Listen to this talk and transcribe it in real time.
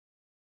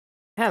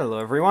Hello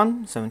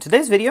everyone, so in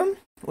today's video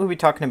we'll be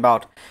talking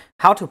about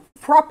how to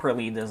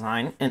properly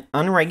design an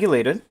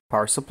unregulated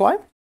power supply.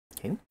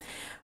 Okay.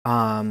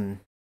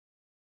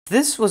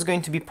 This was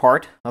going to be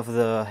part of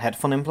the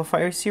headphone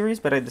amplifier series,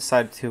 but I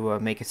decided to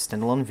make a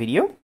standalone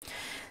video.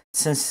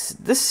 Since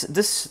this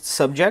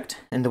subject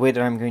and the way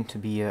that I'm going to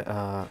be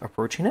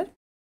approaching it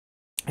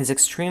is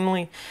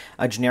extremely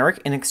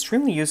generic and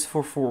extremely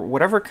useful for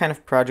whatever kind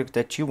of project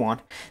that you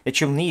want,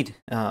 that you'll need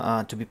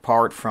to be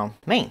powered from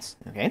mains,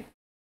 okay?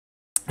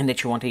 And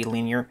that you want a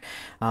linear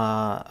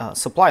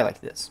supply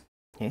like this.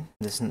 Okay,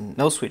 this is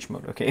no switch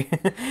mode. Okay,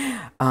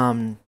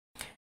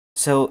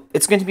 so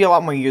it's going to be a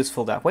lot more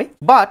useful that way.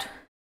 But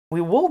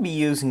we will be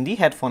using the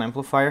headphone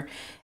amplifier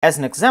as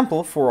an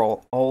example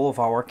for all of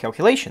our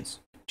calculations,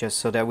 just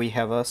so that we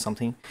have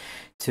something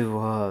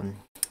to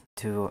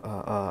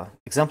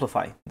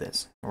exemplify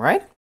this. All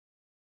right.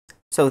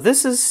 So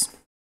this is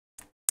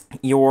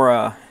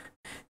your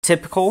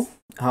typical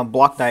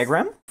block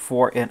diagram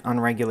for an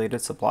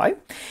unregulated supply.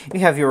 You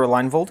have your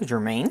line voltage or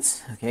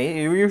mains.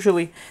 Okay, you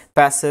usually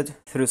pass it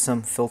through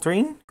some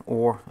filtering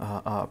or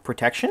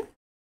protection.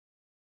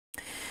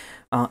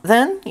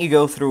 Then you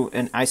go through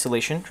an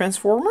isolation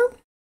transformer,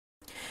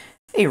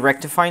 a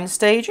rectifying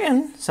stage,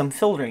 and some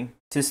filtering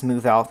to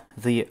smooth out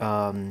the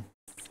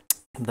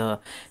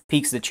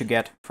peaks that you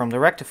get from the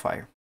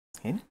rectifier.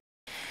 Okay.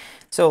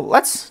 So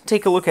let's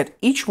take a look at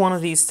each one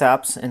of these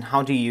steps and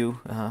how do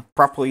you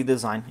properly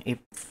design a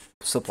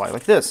supply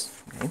like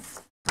this. Okay.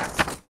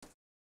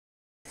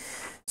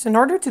 So in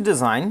order to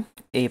design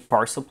a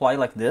power supply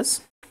like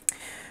this,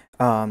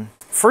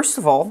 first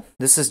of all,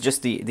 this is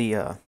just the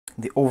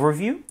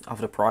overview of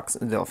the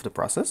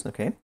process.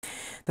 Okay.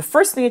 The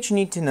first thing that you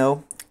need to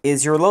know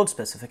is your load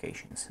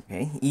specifications.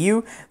 Okay.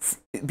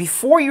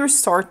 Before you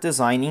start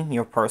designing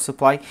your power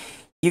supply,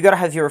 you gotta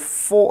have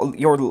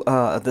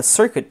the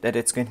circuit that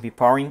it's going to be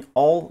powering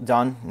all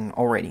done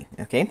already,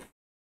 okay?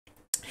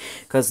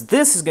 Because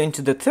this is going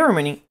to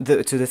determine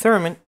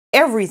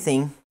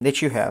everything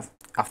that you have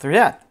after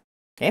that,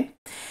 okay?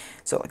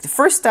 So like the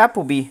first step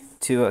will be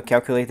to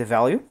calculate the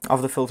value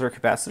of the filter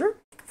capacitor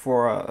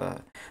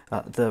for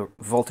the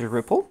voltage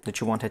ripple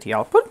that you want at the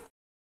output.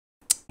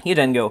 You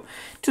then go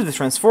to the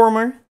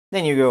transformer.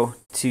 Then you go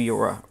to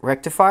your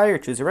rectifier,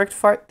 choose a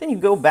rectifier, then you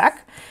go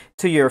back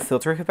to your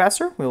filter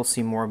capacitor. We'll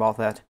see more about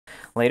that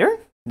later.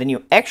 Then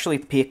you actually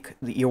pick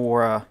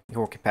your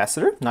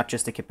capacitor, not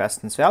just the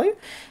capacitance value.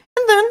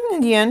 And then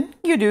in the end,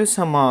 you do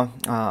some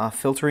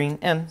filtering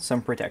and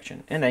some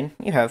protection. And then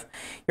you have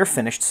your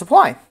finished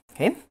supply,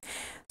 okay?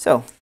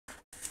 So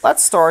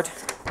let's start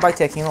by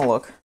taking a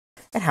look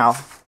at how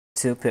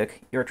to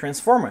pick your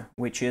transformer,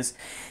 which is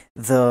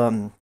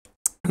the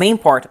main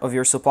part of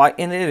your supply,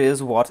 and it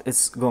is what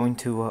is going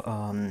to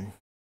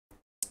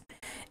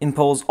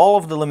impose all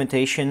of the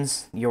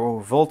limitations,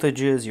 your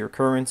voltages, your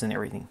currents, and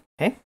everything.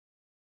 Okay.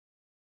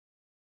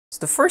 So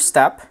the first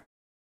step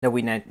that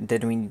we need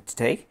to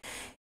take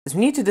is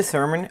we need to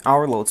determine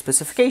our load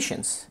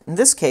specifications. In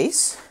this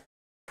case,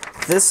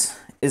 this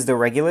is the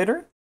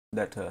regulator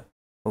that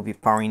will be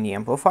powering the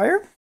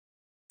amplifier.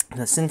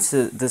 Now, since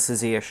this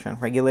is a shunt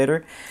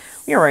regulator,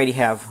 we already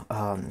have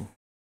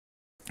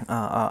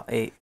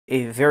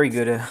a very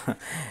good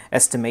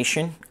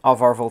estimation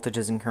of our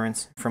voltages and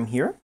currents from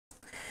here.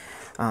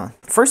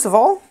 First of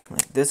all,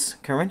 like this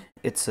current,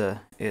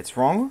 it's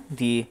wrong.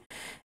 The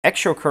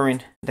actual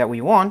current that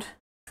we want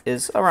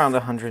is around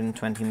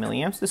 120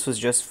 milliamps. This was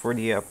just for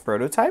the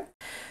prototype.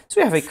 So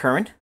we have a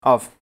current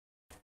of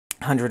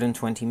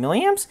 120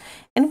 milliamps,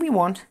 and we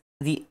want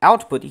the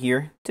output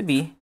here to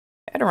be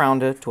at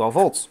around 12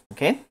 volts.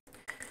 Okay,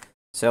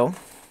 so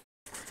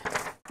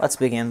let's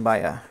begin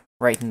by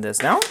writing this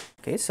down.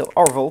 Okay, so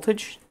our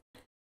voltage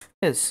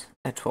is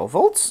at 12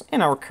 volts,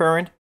 and our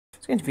current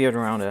is going to be at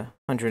around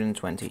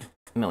 120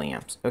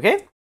 milliamps,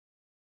 okay?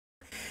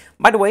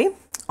 By the way,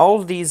 all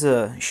of these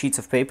sheets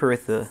of paper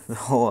with the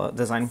whole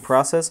design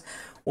process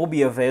will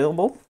be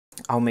available.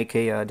 I'll make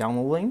a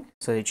download link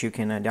so that you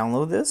can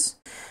download this.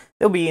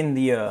 They'll be in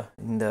the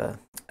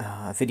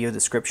video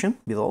description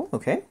below,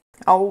 okay?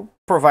 I'll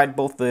provide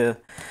both the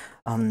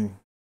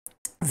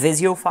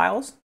Visio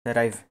files that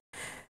I've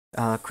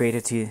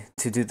created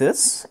to do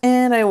this,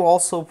 and I will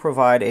also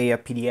provide a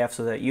PDF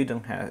so that you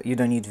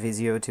don't need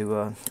Visio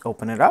to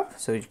open it up,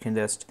 so you can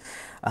just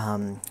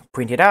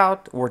print it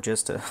out or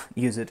just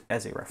use it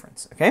as a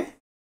reference. Okay.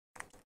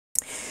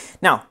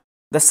 Now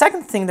the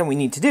second thing that we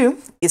need to do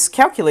is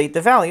calculate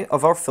the value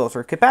of our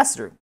filter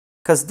capacitor,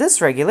 because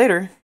this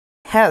regulator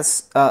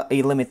has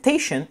a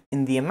limitation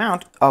in the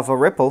amount of a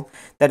ripple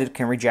that it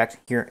can reject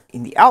here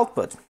in the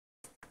output.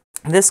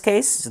 In this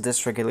case,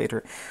 this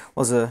regulator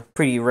was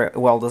pretty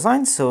well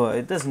designed, so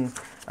it doesn't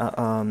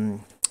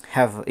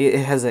it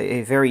has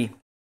a very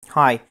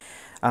high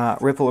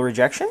ripple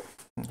rejection.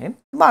 Okay,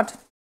 but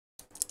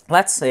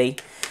let's say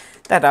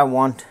that I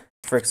want,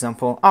 for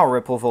example, our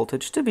ripple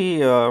voltage to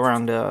be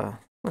around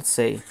let's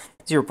say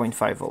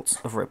 0.5 volts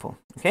of ripple.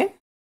 Okay.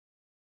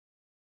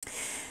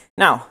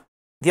 Now,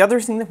 the other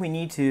thing that we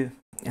need to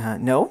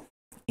know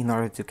in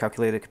order to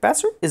calculate the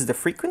capacitor is the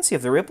frequency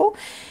of the ripple.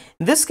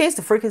 In this case,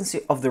 the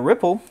frequency of the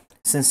ripple,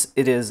 since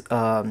it is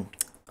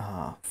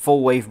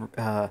full wave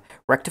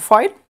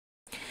rectified,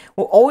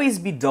 will always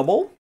be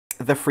double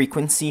the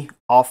frequency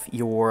of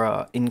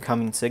your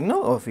incoming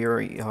signal of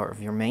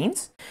your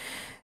mains.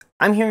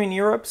 I'm here in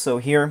Europe, so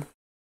here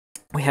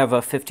we have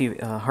a 50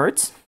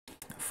 hertz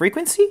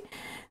frequency.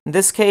 In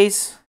this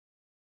case,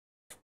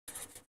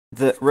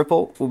 the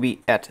ripple will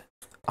be at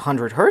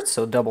 100 hertz,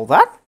 so double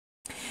that.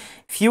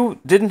 If you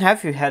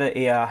had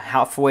a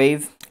half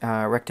wave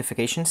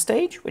rectification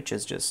stage, which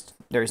is just,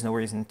 there is no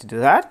reason to do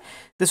that,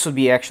 this would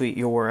be actually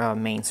your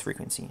mains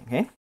frequency,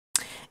 okay?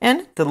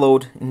 And the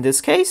load in this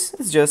case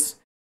is just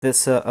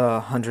this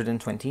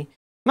 120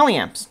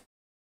 milliamps.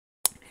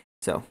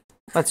 So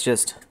let's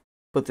just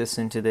put this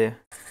into the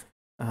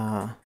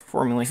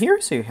formula here.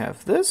 So you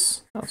have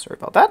this, oh, sorry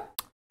about that.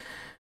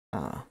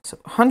 So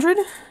 100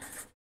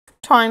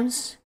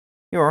 times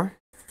your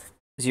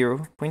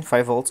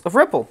 0.5 volts of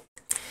ripple.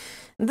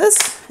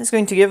 This is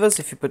going to give us,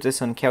 if you put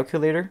this on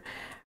calculator,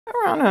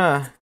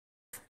 around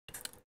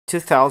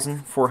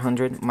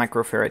 2,400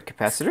 microfarad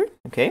capacitor,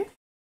 okay?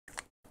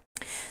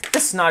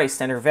 This is not a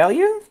standard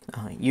value.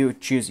 You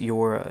choose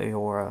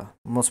your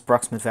most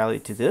approximate value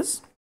to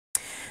this.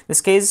 In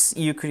this case,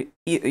 you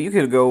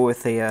could go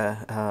with a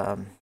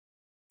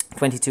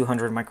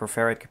 2,200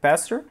 microfarad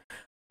capacitor,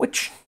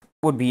 which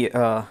would be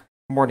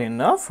more than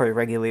enough for a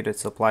regulated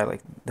supply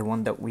like the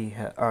one that we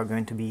are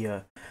going to be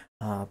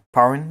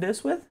powering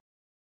this with.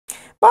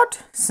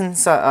 But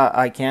since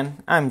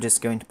I'm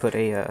just going to put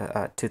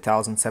a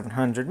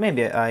 2,700,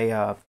 maybe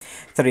a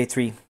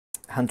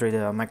 3,300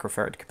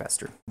 microfarad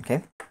capacitor.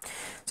 Okay,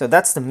 so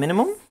that's the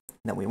minimum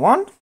that we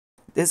want.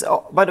 This,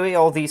 by the way,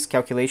 all these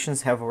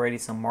calculations have already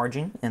some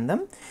margin in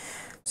them.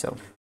 So,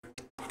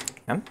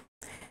 yeah.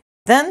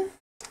 Then,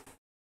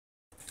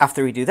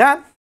 after we do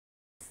that,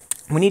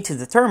 we need to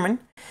determine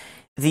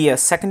the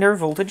secondary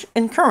voltage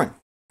and current.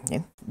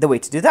 Okay? The way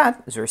to do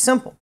that is very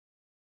simple.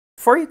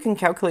 Before you can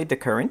calculate the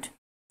current,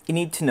 you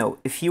need to know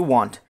if you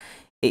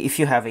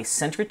have a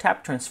center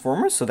tap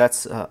transformer. So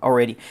that's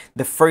already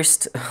the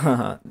first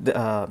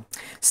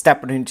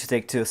step we need to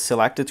take to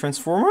select the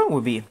transformer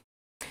would be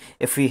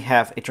if we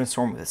have a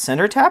transformer with a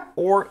center tap,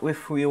 or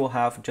if we will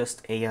have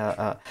just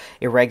a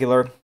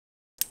regular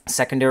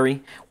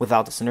secondary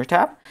without the center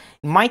tap.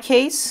 In my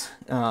case,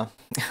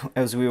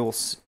 as we will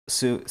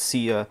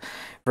see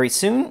very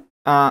soon,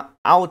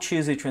 I'll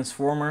choose a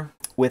transformer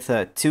with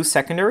 2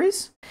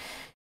 secondaries,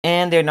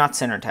 and they're not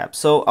center tap,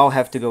 so I'll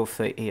have to go with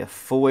a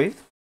full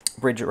wave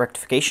bridge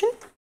rectification.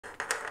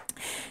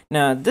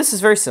 Now this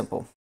is very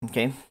simple,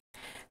 okay?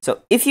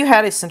 So if you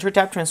had a center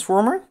tap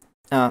transformer,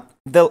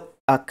 the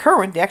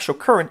actual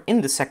current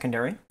in the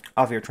secondary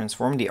of your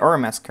transformer, the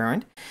RMS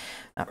current,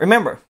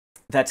 remember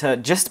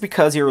that just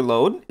because your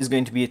load is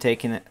going to be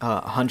taking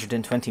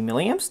 120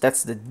 milliamps,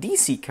 that's the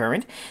DC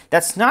current,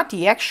 that's not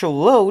the actual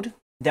load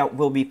that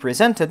will be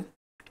presented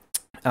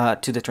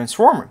to the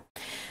transformer.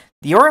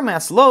 The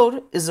RMS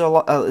load is a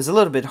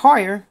little bit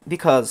higher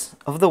because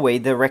of the way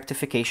the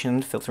rectification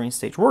and filtering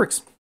stage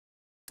works.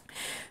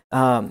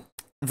 Your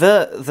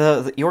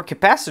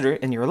capacitor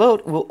and your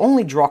load will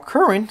only draw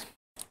current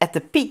at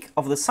the peak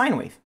of the sine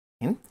wave.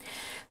 Okay?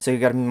 So you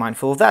got to be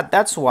mindful of that.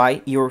 That's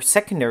why your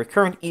secondary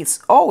current is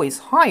always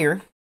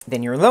higher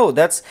than your load.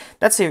 That's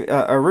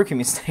a rookie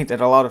mistake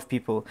that a lot of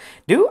people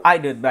do. I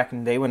did back in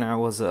the day when I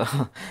was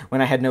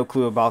when I had no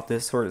clue about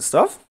this sort of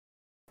stuff,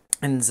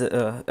 and it's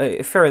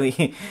a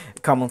fairly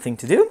common thing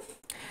to do.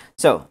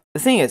 So the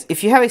thing is,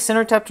 if you have a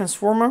center tap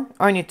transformer,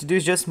 all you need to do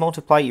is just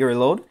multiply your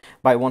load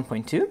by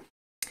 1.2.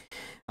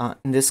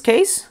 In this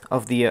case,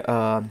 of the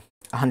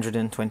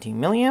 120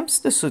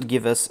 milliamps, this would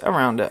give us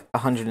around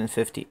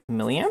 150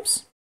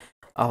 milliamps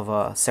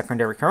of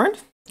secondary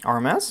current,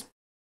 RMS.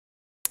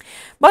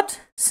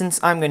 But since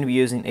I'm going to be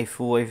using a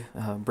full wave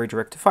bridge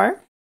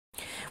rectifier,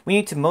 we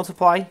need to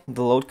multiply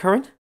the load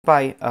current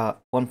by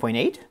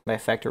 1.8, by a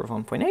factor of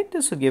 1.8.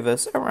 This would give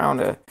us around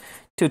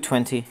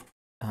 220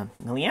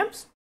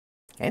 milliamps.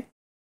 Okay.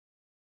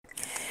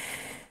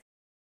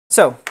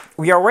 So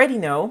we already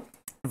know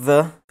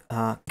the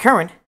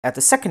current at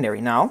the secondary.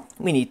 Now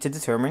we need to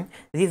determine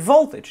the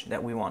voltage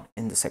that we want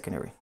in the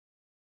secondary.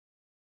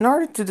 In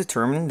order to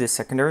determine the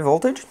secondary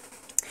voltage,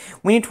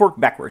 we need to work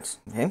backwards.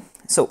 Okay,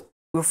 so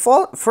we'll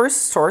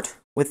first start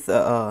with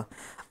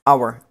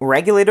our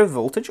regulated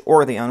voltage,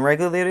 or the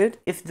unregulated.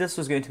 If this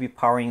was going to be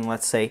powering,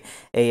 let's say,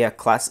 a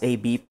class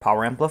AB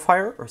power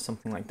amplifier or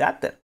something like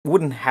that, that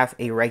wouldn't have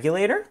a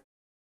regulator,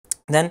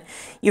 then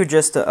you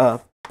just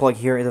plug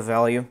here the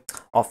value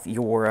of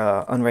your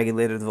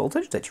unregulated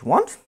voltage that you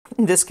want.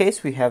 In this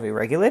case, we have a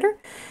regulator,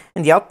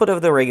 and the output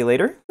of the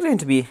regulator is going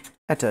to be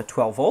at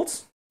 12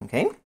 volts.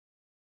 Okay.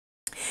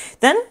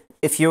 Then,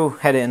 if you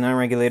had an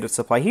unregulated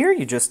supply here,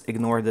 you just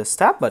ignore this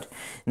step, but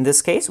in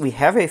this case, we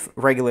have a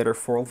regulator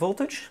for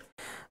voltage.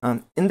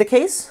 In the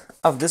case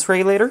of this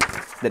regulator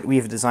that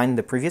we've designed in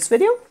the previous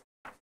video,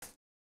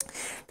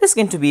 this is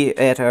going to be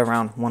at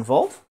around 1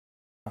 volt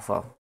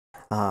of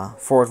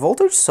forward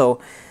voltage. So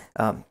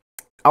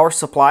our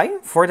supply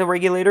for the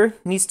regulator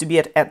needs to be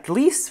at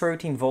least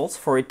 13 volts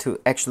for it to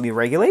actually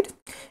regulate.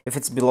 If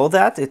it's below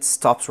that, it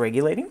stops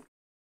regulating.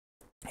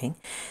 Okay.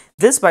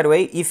 This, by the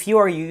way, if you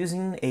are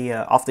using a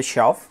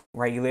off-the-shelf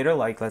regulator,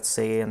 like let's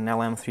say an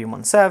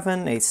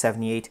LM317, a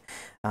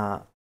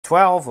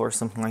 7812 or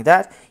something like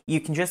that, you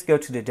can just go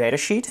to the data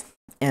sheet,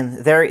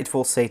 and there it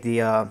will say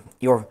the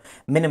your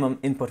minimum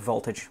input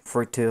voltage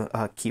for it to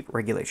keep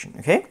regulation.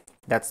 Okay,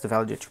 that's the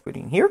value that you're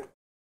putting here.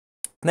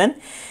 Then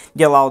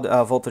the allowed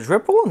voltage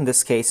ripple, in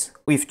this case,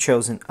 we've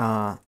chosen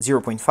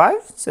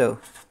 0.5, so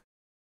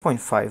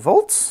 0.5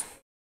 volts.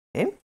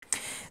 Okay.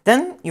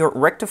 Then your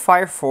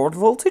rectifier forward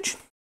voltage.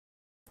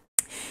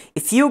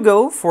 If you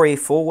go for a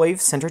full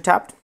wave center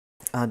tapped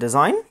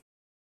design,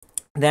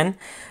 then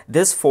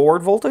this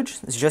forward voltage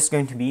is just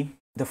going to be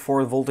the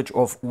forward voltage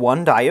of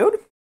one diode,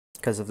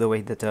 because of the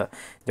way that the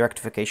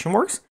rectification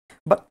works.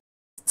 But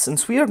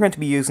since we are going to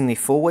be using a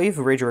full wave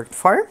radio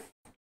rectifier,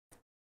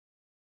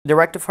 the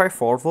rectifier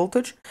forward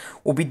voltage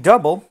will be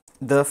double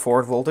the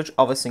forward voltage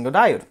of a single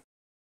diode.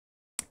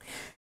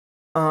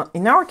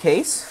 In our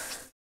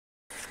case,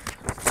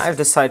 I've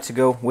decided to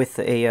go with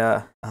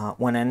a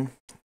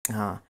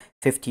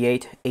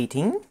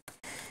 1N5818,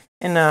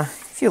 and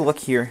if you look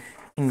here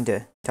in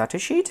the data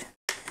sheet,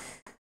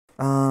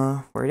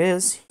 where it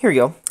is, here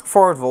you go,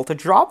 forward voltage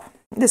drop.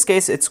 In this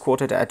case, it's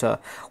quoted at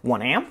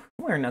 1 amp.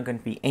 We're not going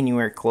to be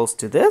anywhere close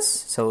to this,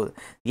 so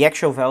the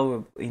actual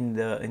value in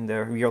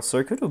the real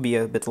circuit will be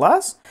a bit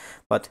less,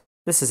 but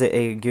this is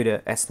a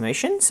good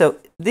estimation. So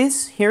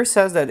this here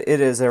says that it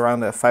is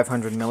around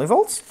 500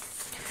 millivolts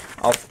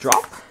of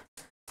drop.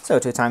 So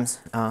 2 times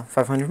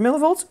 500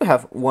 millivolts, we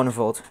have 1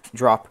 volt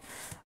drop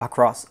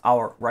across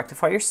our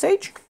rectifier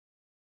stage.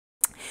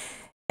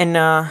 And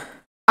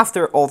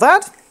after all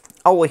that,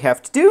 all we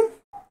have to do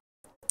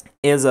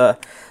is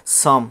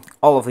sum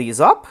all of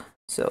these up.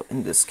 So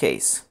in this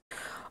case,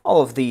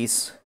 all of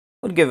these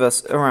would give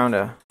us around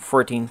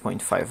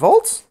 14.5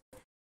 volts.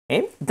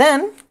 Okay,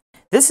 then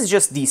this is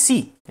just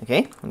DC.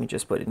 Okay, let me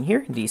just put it in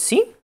here,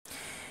 DC.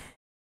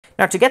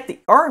 Now to get the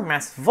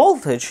RMS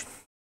voltage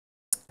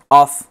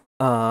of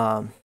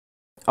our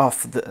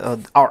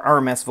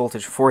RMS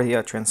voltage for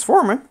the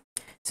transformer,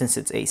 since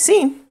it's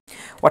AC,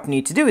 what we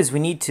need to do is we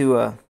need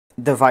to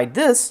divide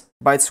this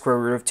by the square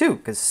root of 2,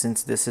 because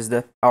since this is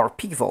our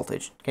peak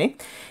voltage, okay?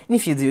 And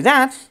if you do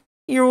that,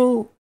 you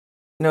will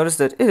notice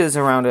that it is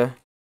around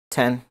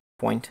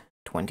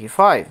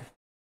 10.25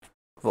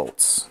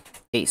 volts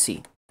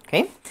AC,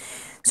 okay?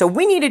 So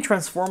we need a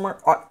transformer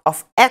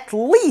of at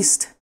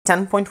least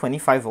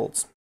 10.25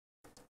 volts.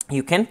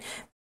 You can,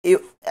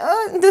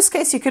 in this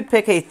case, you could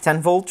pick a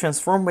 10 volt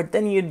transformer, but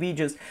then you'd be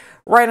just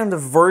right on the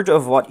verge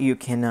of what you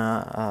can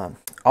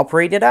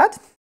operate it at.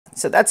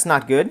 So that's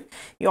not good.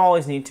 You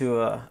always need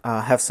to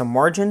have some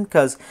margin,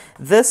 because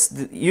this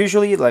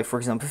usually, like for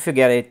example, if you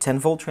get a 10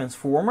 volt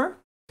transformer,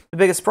 the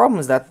biggest problem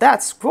is that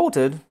that's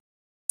quoted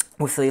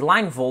with a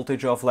line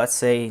voltage of, let's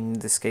say, in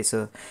this case,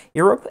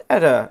 Europe,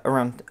 at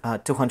around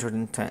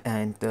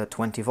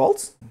 220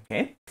 volts.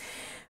 Okay,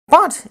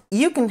 but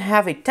you can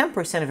have a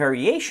 10%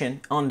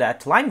 variation on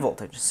that line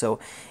voltage. So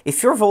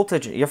if your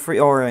voltage, if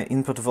your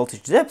input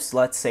voltage dips,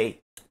 let's say,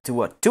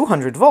 to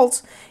 200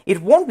 volts,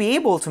 it won't be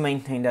able to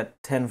maintain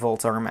that 10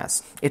 volts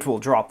RMS. It will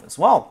drop as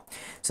well.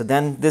 So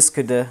then this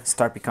could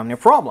start becoming a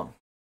problem.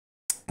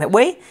 That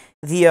way,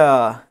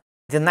 the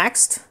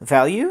next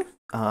value,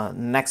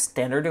 next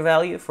standard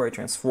value for a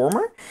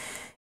transformer,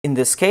 in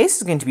this case,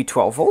 is going to be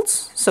 12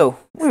 volts. So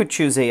we would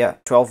choose a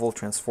 12 volt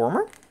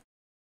transformer.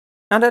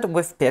 Now that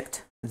we've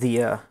picked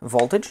the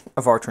voltage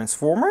of our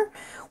transformer,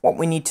 what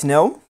we need to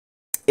know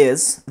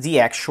is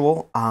the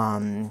actual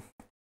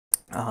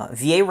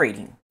VA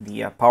rating,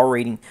 the power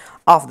rating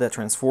of the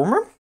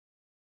transformer.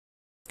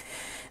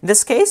 In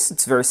this case,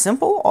 it's very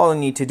simple. All I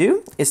need to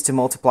do is to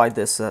multiply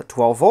this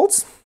 12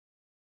 volts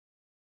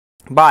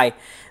by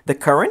the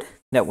current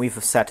that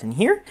we've set in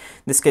here. In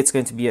this case, it's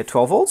going to be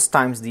 12 volts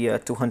times the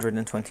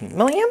 220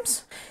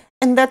 milliamps.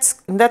 And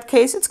in that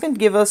case, it's going to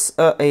give us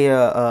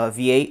a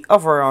VA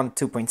of around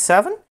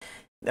 2.7.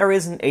 There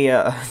isn't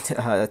a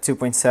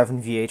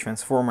 2.7 VA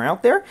transformer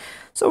out there,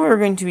 so we're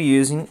going to be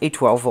using a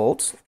 12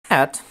 volts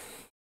at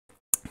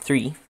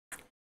 3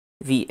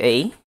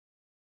 VA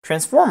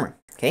transformer.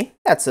 Okay,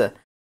 that's a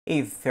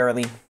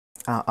fairly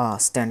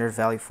standard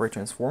value for a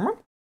transformer.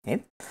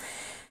 Okay,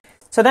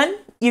 so then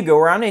you go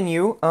around and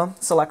you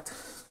select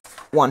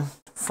one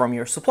from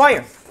your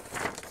supplier.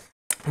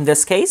 In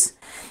this case,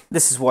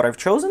 this is what I've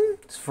chosen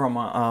from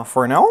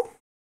for now.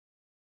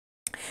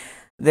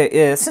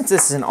 Since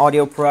this is an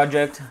audio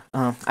project,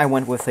 I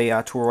went with a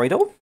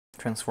toroidal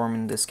transformer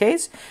in this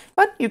case,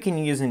 but you can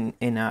use an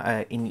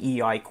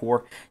EI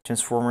core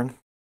transformer.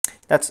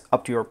 That's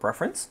up to your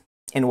preference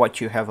and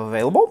what you have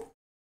available.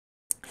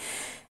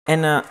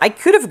 And I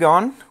could have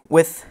gone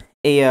with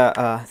a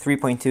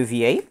 3.2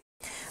 VA,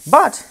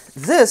 but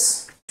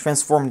this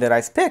transformer that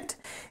I've picked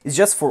is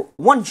just for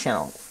one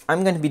channel.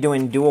 I'm going to be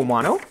doing dual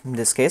mono in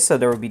this case, so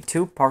there will be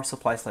 2 power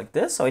supplies like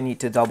this, so I need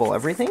to double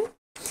everything.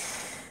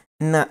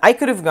 Now, I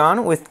could have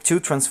gone with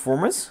 2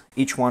 transformers,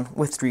 each one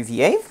with 3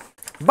 VA,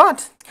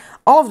 but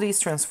all of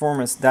these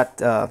transformers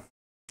that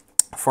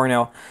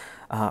Farnell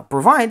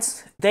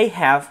provides, they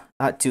have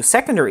 2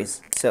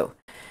 secondaries. So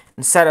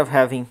instead of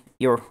having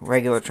your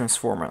regular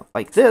transformer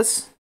like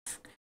this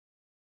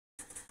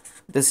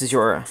is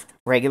your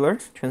regular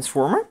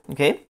transformer,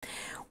 okay?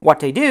 What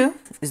they do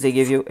is they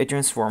give you a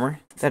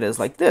transformer that is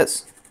like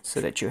this, so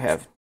that you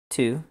have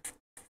 2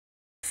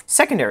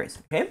 secondaries,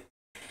 okay?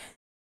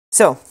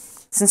 So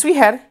since we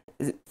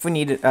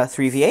needed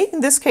 3 VA, in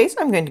this case,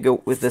 I'm going to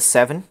go with the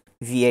 7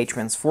 VA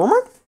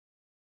transformer,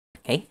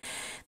 okay?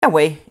 That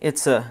way,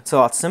 it's a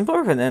lot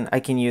simpler, and then I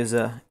can use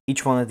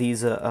each one of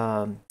these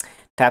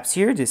taps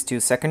here, these 2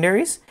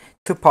 secondaries,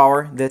 to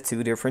power the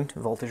 2 different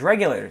voltage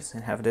regulators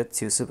and have the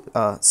 2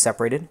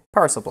 separated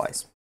power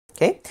supplies.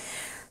 Okay,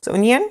 so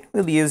in the end,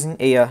 we'll be using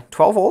a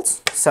 12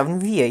 volts, 7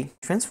 VA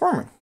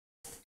transformer.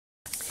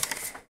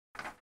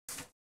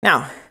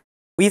 Now,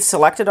 we've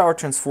selected our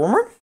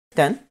transformer.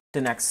 Then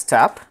the next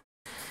step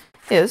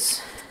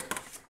is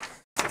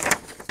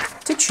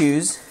to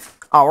choose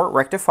our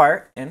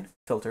rectifier and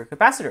filter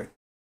capacitor.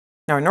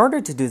 Now, in order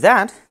to do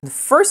that, the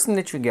first thing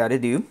that you gotta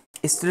do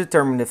is to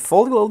determine the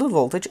fully loaded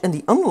voltage and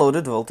the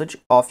unloaded voltage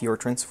of your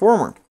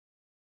transformer.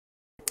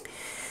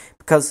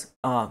 Because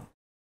a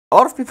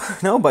lot of people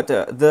know, but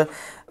the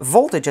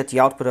voltage at the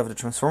output of the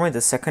transformer,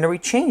 the secondary,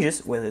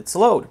 changes with its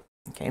load.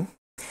 Okay,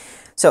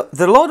 so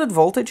the loaded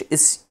voltage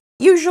is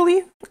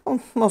usually,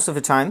 most of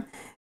the time,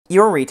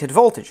 your rated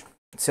voltage.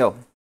 So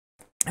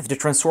if the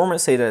transformer,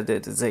 say that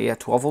it is a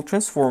 12 volt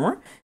transformer,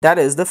 that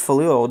is the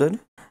fully loaded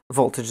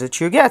voltage that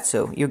you get.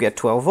 So you get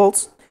 12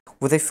 volts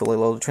with a fully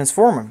loaded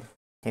transformer.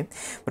 Okay,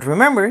 but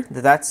remember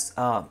that that's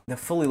the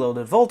fully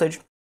loaded voltage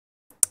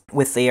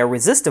with a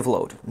resistive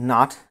load,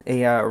 not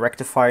a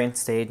rectifier in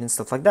stage and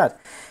stuff like that.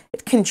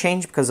 It can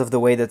change because of the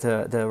way that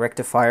the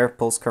rectifier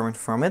pulls current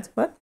from it,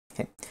 but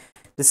okay,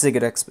 this is a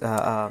good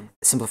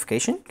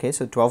simplification. Okay,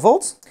 so 12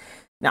 volts.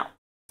 Now,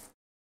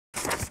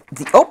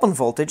 the open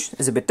voltage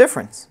is a bit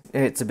different.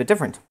 It's a bit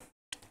different.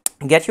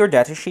 Get your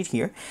data sheet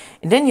here,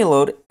 and then you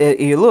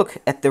look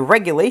at the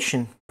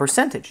regulation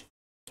percentage.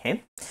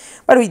 Okay.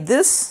 By the way,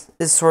 this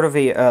is sort of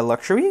a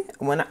luxury.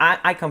 When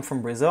I come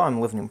from Brazil,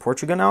 I'm living in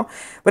Portugal now,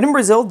 but in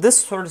Brazil,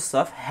 this sort of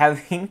stuff,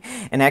 having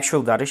an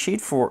actual data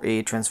sheet for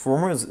a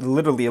transformer, is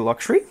literally a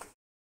luxury.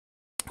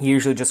 You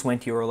usually just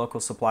went to your local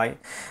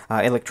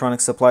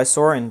electronic supply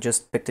store and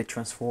just picked a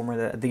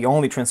transformer, the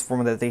only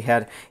transformer that they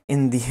had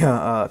in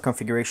the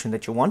configuration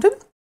that you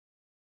wanted.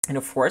 And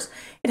of course,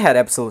 it had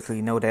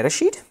absolutely no data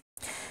sheet.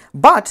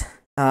 But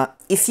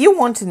if you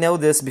want to know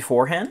this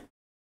beforehand,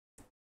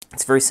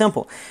 it's very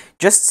simple.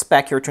 Just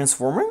spec your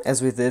transformer, as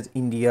we did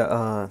in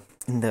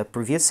the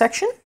previous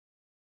section,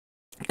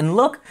 and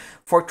look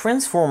for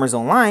transformers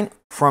online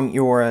from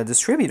your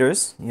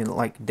distributors,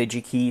 like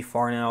DigiKey,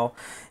 Farnell,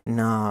 and,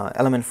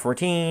 Element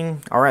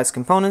 14, RS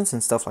Components,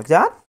 and stuff like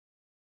that.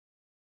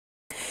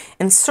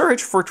 And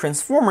search for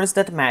transformers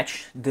that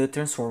match the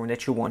transformer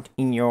that you want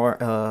in your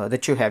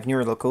that you have in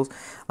your local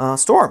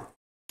store.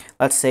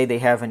 Let's say they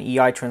have an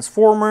EI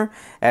transformer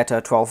at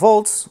 12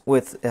 volts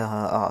with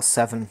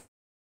 7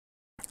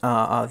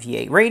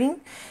 VA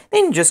rating,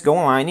 and just go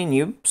online and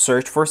you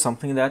search for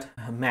something that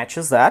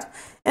matches that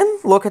and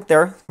look at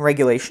their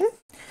regulation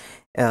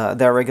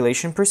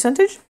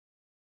percentage,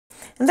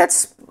 and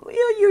that's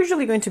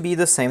usually going to be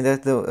the same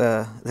that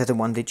the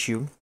one that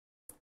you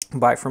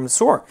buy from the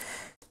store.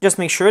 Just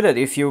make sure that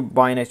if you're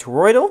buying a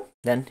toroidal,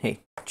 then hey,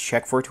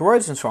 check for a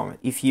toroidal transformer.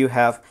 If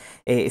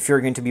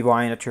you're going to be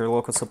buying at your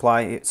local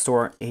supply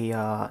store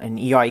an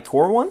EI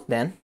core one,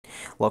 then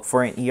look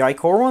for an EI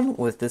core one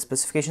with the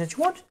specification that you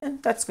want,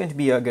 and that's going to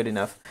be good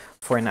enough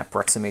for an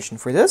approximation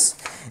for this.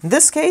 In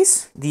this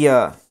case,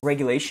 the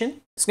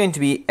regulation is going to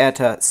be at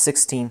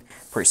 16%.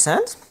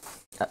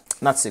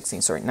 Not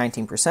 16, sorry,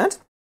 19%.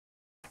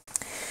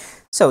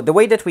 So the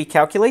way that we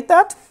calculate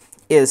that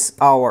is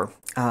our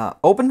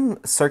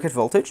open circuit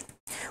voltage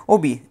will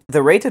be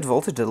the rated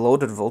voltage, the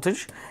loaded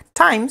voltage,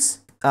 times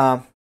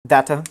that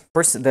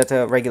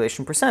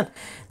regulation percent.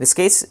 In this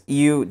case,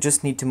 you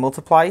just need to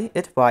multiply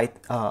it by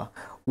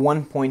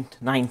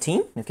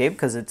 1.19, okay,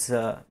 because it's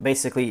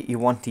basically you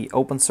want the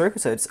open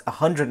circuit, so it's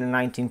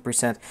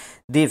 119%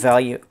 the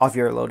value of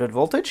your loaded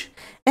voltage,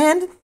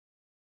 and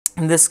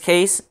in this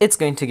case, it's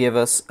going to give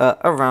us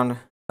around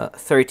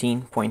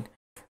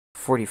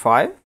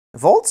 13.45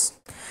 volts.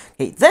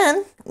 Okay,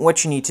 then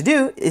what you need to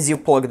do is you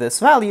plug this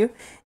value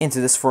into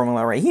this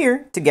formula right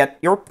here to get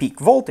your peak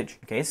voltage.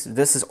 Okay, so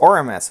this is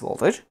RMS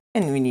voltage,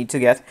 and we need to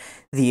get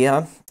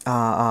the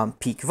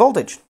peak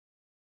voltage,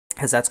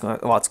 because that's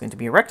what's going to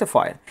be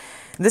rectified.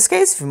 In this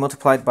case, if you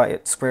multiply it by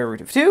square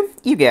root of 2,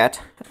 you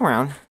get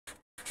around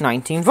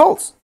 19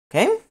 volts.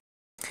 Okay,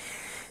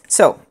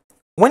 so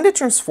when the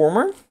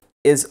transformer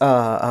is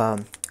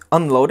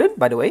unloaded,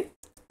 by the way,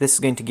 this is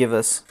going to give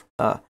us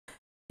a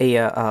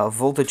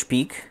voltage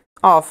peak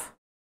of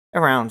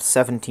around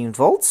 17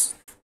 volts.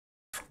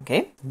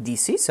 Okay,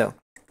 DC, so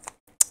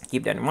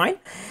keep that in mind.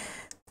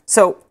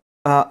 So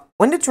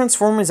when the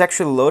transformer is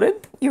actually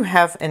loaded, you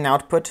have an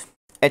output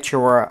at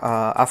your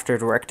after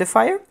the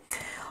rectifier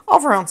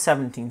of around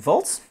 17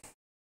 volts,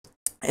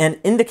 and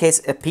in the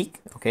case a peak,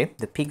 okay,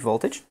 the peak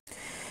voltage.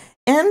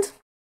 And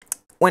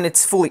when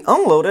it's fully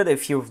unloaded,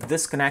 if you've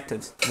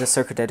disconnected the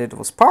circuit that it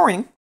was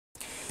powering,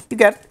 you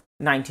get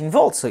 19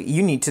 volts. So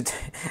you need to,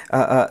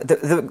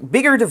 the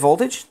bigger the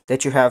voltage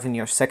that you have in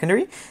your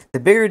secondary, the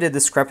bigger the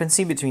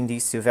discrepancy between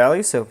these two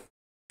values. So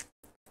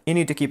you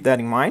need to keep that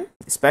in mind,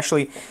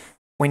 especially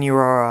when you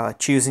are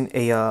choosing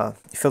a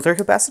filter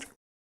capacitor.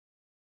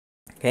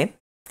 Okay.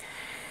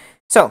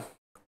 So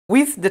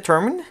we've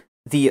determined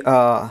the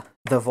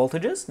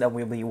voltages that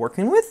we'll be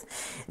working with.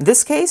 In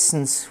this case,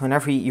 since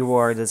whenever you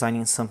are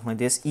designing something like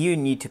this, you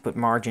need to put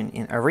margin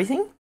in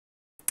everything,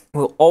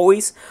 we'll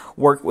always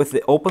work with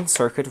the open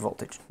circuit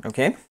voltage,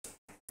 okay?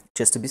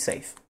 Just to be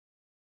safe.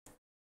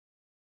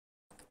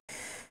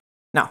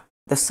 Now,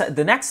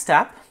 the next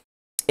step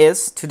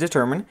is to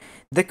determine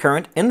the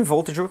current and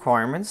voltage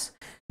requirements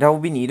that will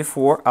be needed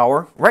for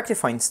our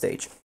rectifying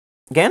stage.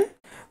 Again,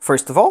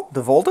 first of all,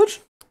 the voltage,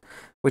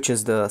 which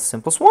is the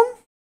simplest one.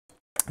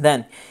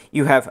 Then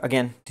you have,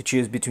 again, to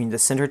choose between the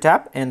center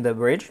tap and the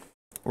bridge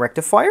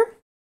rectifier.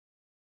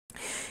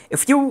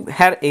 If you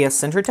had a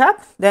center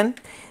tap, then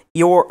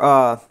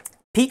your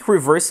peak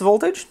reverse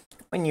voltage,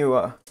 when you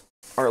are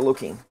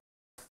looking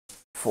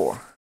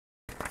for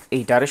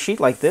a datasheet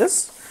like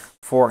this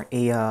for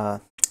a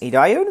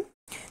diode,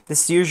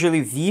 this is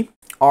usually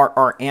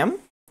VRRM.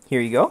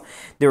 Here you go.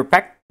 The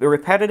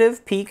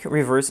repetitive peak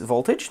reverse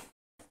voltage.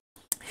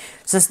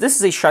 Since this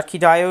is a Schottky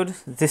diode,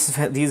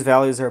 these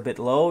values are a bit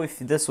low. If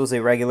this was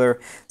a regular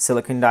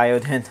silicon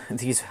diode, then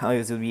these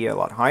values would be a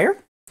lot higher.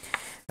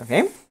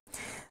 Okay,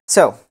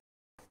 so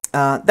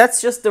that's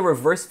just the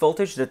reverse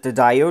voltage that the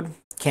diode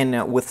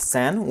can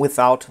withstand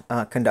without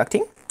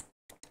conducting.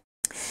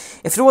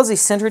 If it was a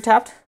center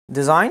tapped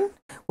design,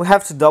 we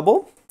have to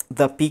double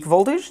the peak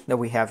voltage that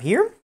we have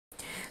here.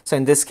 So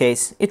in this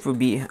case, it would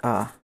be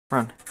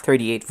around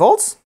 38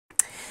 volts.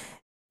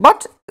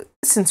 But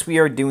since we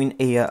are doing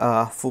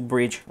a full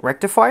bridge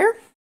rectifier,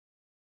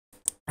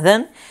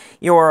 then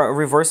your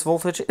reverse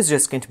voltage is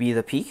just going to be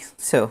the peak,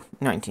 so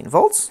 19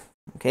 volts,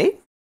 okay?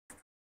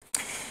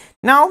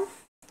 Now,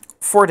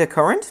 for the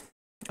current,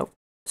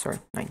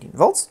 19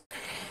 volts.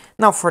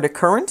 Now for the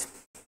current,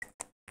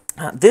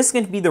 this is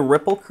going to be the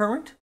ripple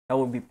current that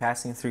will be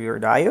passing through your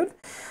diode.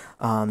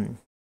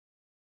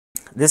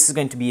 This is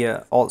going to be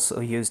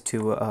also used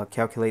to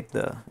calculate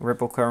the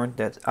ripple current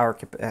that our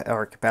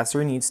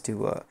capacitor needs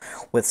to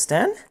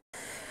withstand.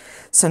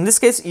 So in this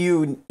case,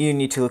 you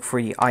need to look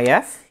for the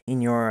IF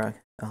in your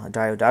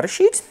diode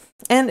datasheet,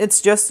 and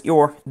it's just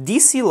your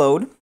DC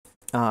load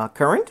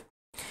current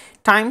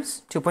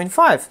times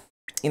 2.5.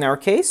 In our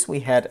case,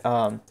 we had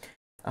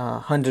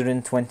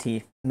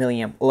 120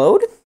 milliamp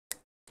load,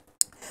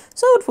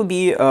 so it would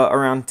be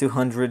around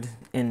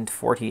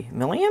 240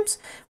 milliamps,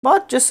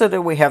 but just so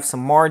that we have some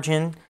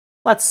margin,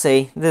 let's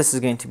say this is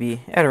going to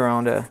be at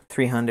around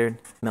 300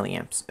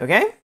 milliamps,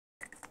 okay?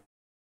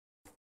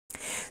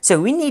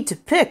 So we need to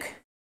pick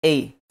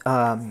a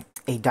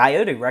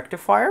diode, a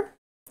rectifier,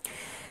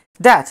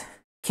 that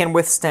can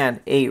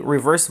withstand a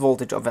reverse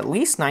voltage of at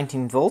least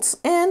 19 volts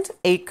and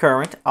a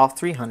current of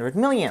 300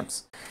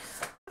 milliamps.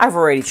 I've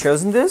already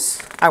chosen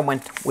this. I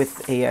went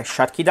with a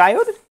Schottky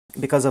diode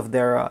because of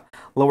their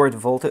lower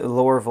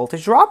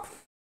voltage drop.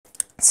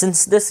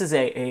 Since this is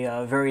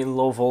a very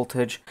low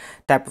voltage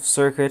type of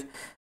circuit,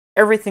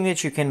 everything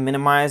that you can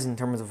minimize in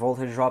terms of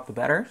voltage drop, the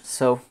better.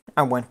 So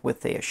I went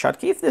with a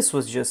Schottky. If this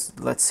was just,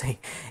 let's say,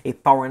 a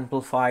power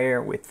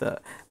amplifier with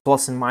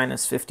plus and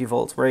minus 50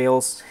 volts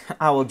rails,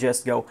 I will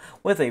just go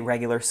with a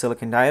regular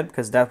silicon diode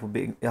because that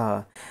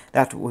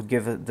would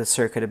give the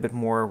circuit a bit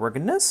more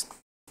ruggedness.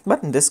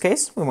 But in this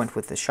case, we went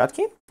with the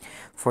Schottky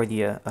for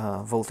the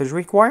voltage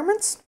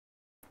requirements.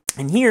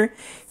 And here,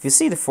 if you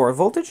see the 4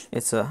 voltage,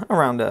 it's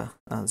around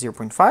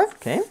 0.5,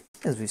 okay,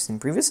 as we've seen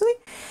previously.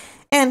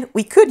 And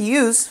we could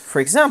use,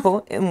 for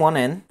example,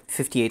 M1N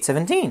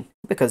 5817,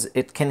 because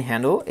it can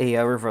handle a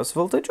reverse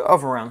voltage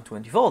of around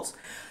 20 volts.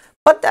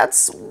 But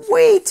that's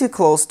way too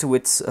close to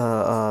its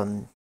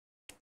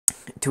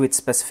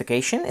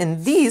specification.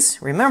 And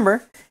these,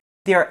 remember,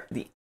 they are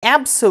the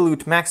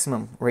absolute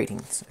maximum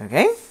ratings,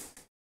 okay?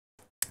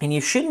 And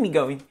you shouldn't be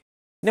going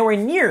nowhere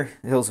near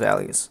those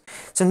values.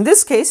 So in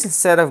this case,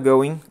 instead of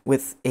going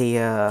with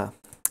the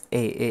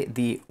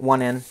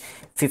 1N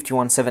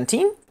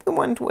 5117, we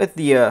went with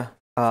the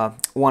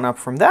one up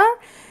from that.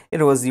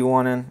 It was the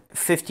 1N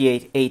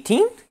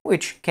 5818,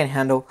 which can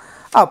handle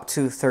up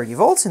to 30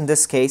 volts. In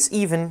this case,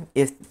 even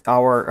if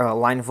our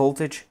line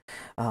voltage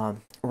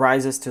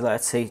rises to,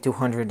 let's say,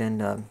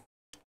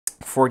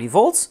 240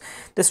 volts,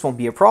 this won't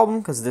be a problem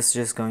because this is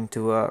just going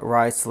to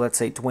rise to, let's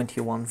say,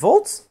 21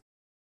 volts.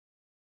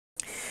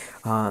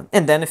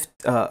 And then if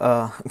it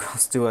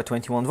goes to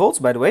 21 volts,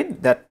 by the way,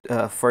 that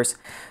first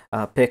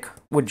pick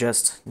would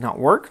just not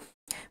work,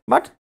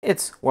 but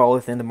it's well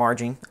within the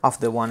margin of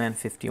the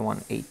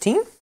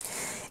 1N5118.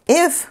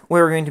 If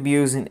we're going to be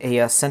using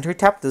a center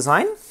tap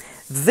design,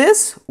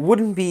 this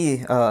wouldn't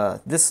be,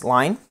 this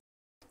line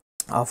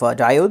of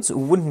diodes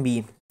wouldn't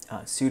be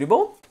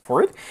suitable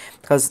for it,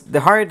 because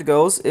the higher it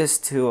goes is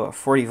to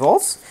 40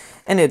 volts,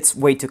 and it's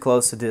way too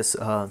close to this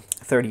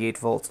 38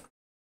 volt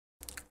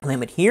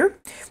limit here.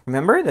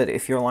 Remember that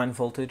if your line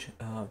voltage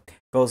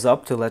goes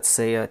up to, let's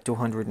say,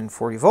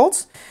 240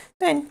 volts,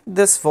 then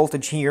this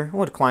voltage here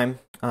would climb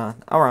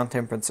around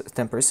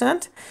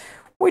 10%,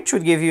 which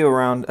would give you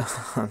around,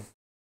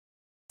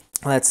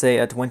 let's say,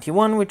 at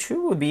 21, which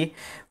would be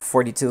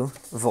 42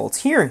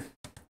 volts here,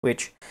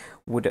 which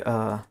would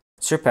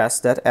surpass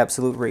that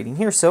absolute rating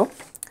here. So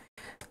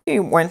we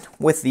went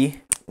with the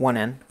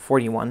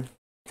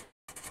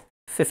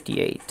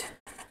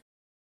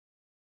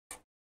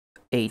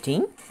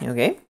 1N415818,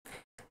 okay?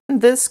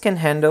 And this can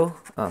handle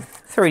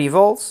 30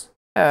 volts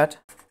at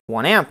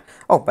 1 amp.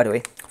 Oh, by the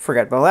way,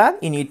 forget about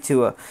that. You need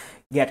to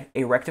get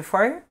a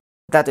rectifier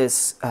that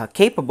is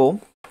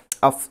capable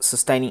of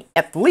sustaining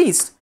at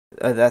least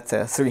that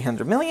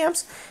 300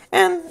 milliamps,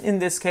 and in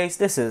this case,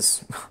 this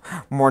is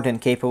more than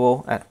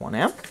capable at 1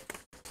 amp.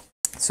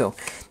 So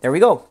there we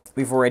go.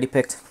 We've already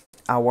picked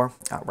our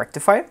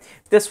rectifier.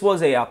 This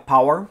was a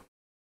power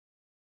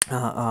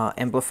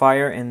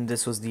amplifier, and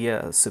this was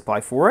the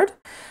supply for it.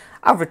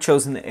 I've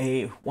chosen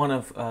one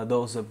of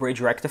those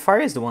bridge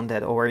rectifiers, the one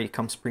that already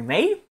comes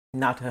pre-made,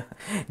 not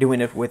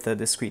doing it with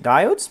discrete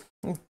diodes,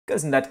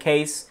 because in that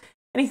case,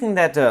 anything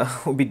that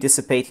will be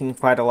dissipating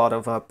quite a lot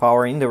of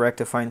power in the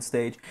rectifying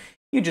stage,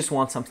 you just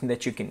want something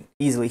that you can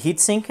easily heat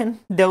sink, and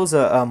those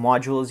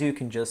modules, you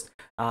can just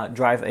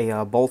drive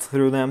a bolt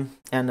through them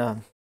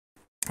and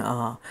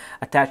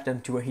attach them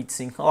to a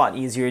heatsink a lot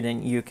easier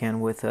than you can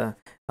with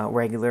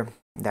regular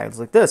diodes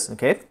like this,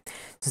 okay?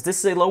 Since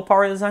this is a low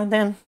power design,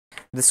 then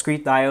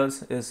discrete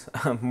diodes is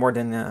more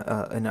than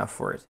enough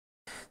for it.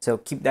 So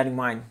keep that in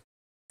mind.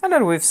 And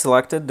then we've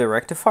selected the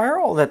rectifier.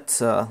 All that's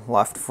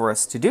left for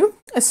us to do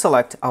is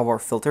select our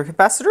filter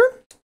capacitor.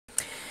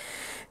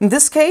 In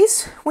this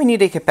case, we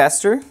need a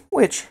capacitor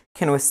which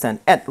can withstand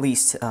at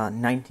least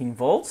 19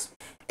 volts.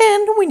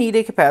 And we need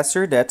a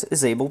capacitor that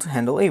is able to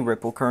handle a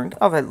ripple current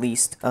of at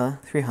least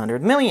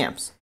 300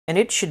 milliamps. And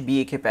it should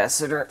be a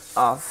capacitor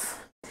of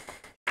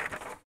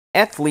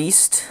at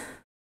least,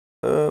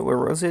 where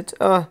was it?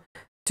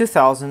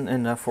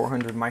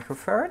 2,400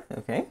 microfarad,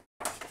 okay?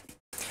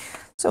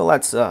 So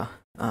let's do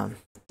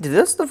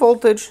this. The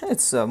voltage,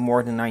 it's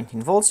more than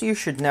 19 volts. You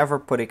should never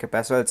put a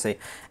capacitor, let's say,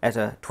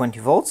 at 20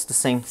 volts. The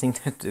same thing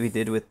that we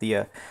did with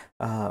the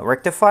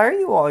rectifier.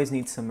 You always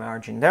need some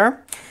margin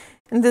there.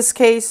 In this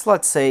case,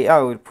 let's say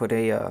I would put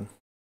a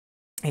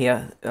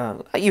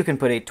you can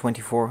put a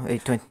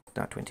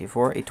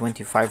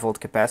 25 volt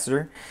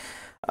capacitor.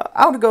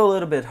 I would go a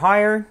little bit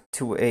higher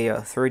to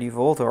a 30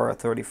 volt or a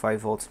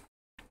 35 volt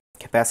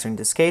capacitor in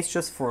this case,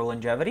 just for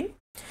longevity.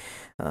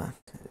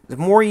 The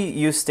more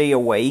you stay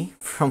away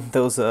from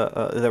those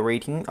the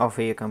rating of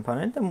a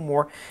component, the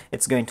more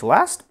it's going to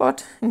last.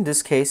 But in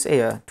this case,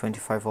 a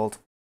 25 volt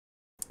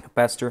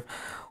capacitor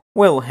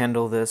will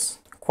handle this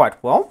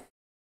quite well,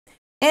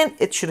 and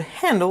it should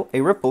handle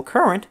a ripple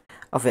current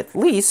of at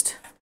least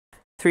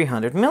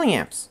 300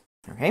 milliamps.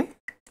 Okay.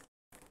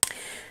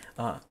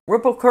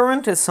 Ripple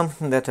current is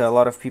something that a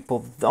lot of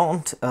people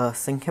don't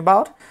think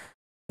about,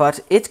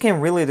 but it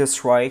can really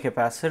destroy a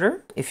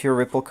capacitor if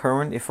your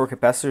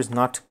capacitor is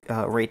not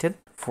rated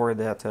for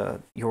that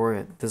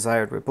your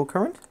desired ripple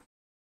current.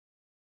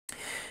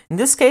 In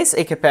this case,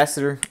 a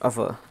capacitor of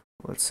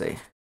let's say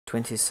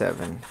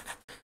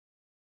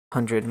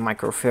 2700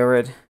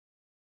 microfarad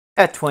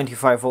at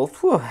 25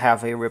 volts will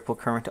have a ripple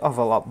current of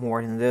a lot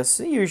more than this,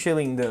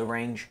 usually in the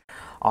range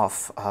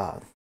of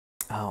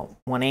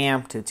 1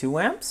 amp to 2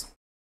 amps.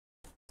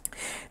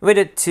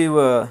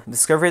 To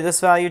discover this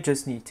value,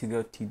 just need to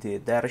go to the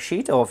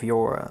datasheet of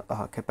your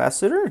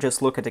capacitor.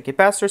 Just look at the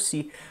capacitor,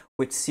 see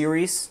which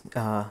series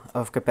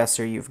of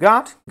capacitor you've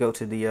got. Go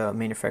to the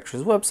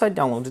manufacturer's website,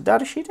 download the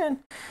datasheet,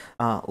 and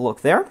look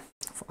there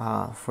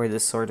for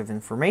this sort of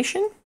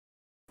information.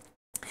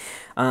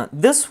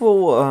 This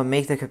will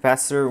make the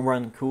capacitor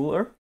run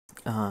cooler,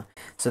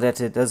 so that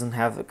it doesn't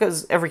have,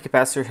 because every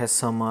capacitor has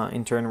some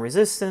internal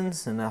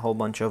resistance and a whole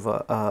bunch of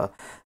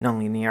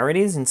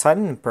nonlinearities inside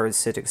and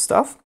parasitic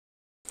stuff.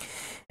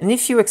 And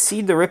if you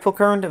exceed the ripple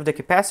current of the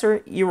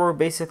capacitor, you are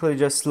basically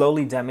just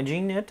slowly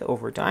damaging it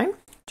over time.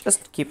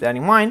 Just keep that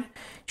in mind.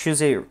 Choose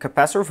a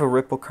capacitor with a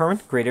ripple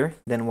current greater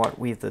than what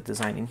we've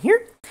designed in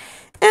here.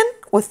 And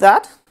with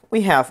that,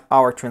 we have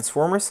our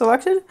transformer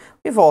selected.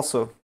 We've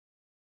also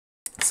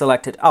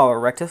selected our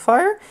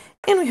rectifier,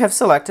 and we have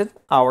selected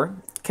our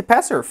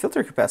capacitor,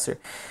 filter capacitor.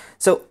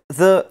 So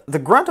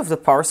the grunt of the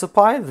power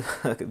supply,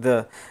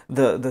 the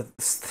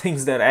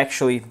things that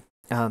actually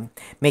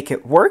make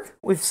it work,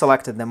 we've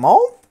selected them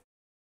all.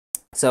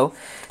 So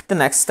the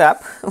next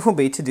step will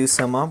be to do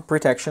some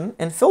protection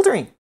and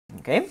filtering.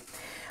 Okay.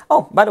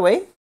 Oh, by the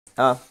way,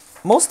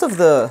 most of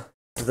the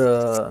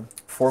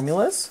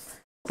formulas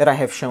that I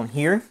have shown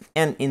here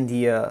and in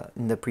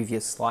the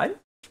previous slide,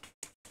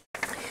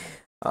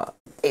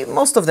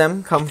 most of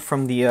them come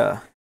from the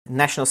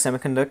National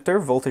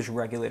Semiconductor Voltage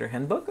Regulator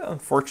Handbook.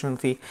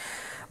 Unfortunately,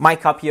 my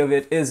copy of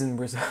it is in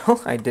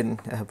Brazil. I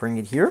didn't bring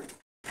it here.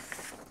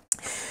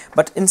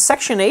 But in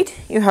section 8,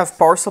 you have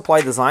power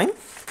supply design.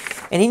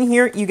 And in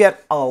here, you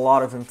get a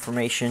lot of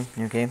information,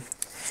 okay?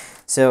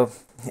 So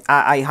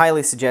I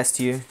highly suggest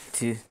you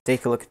to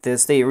take a look at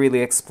this. They really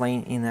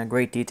explain in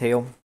great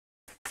detail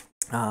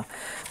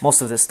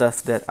most of the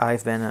stuff that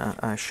I've been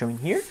showing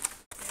here.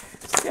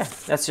 Yeah,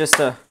 that's just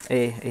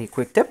a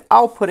quick tip.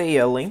 I'll put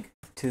a link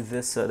to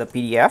this the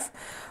PDF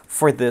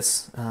for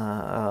this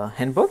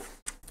handbook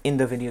in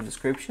the video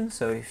description.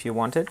 So if you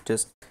want it,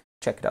 just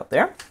check it out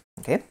there.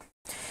 Okay.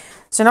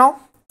 So now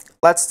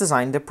let's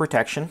design the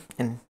protection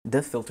and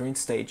the filtering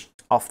stage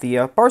of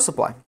the power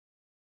supply.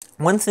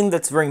 One thing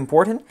that's very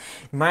important,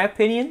 in my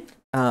opinion,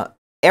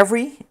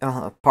 every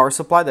power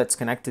supply that's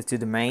connected to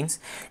the mains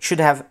should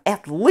have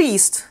at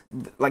least,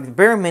 like the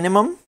bare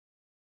minimum,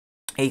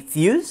 a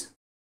fuse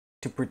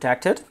to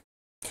protect it,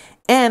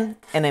 and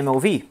an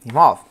MOV,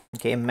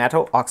 okay, a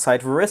metal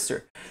oxide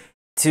resistor,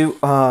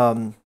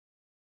 to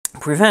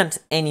prevent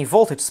any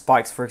voltage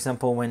spikes. For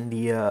example, when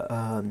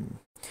the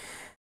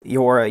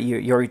your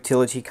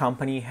utility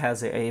company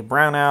has a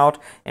brownout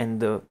and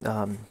the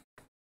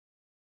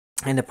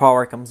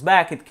power comes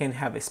back, it can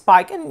have a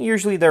spike, and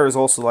usually there is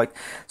also like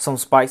some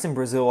spikes. In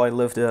Brazil, I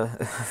lived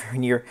very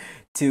near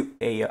to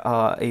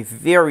a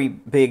very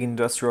big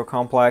industrial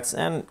complex,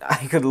 and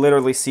I could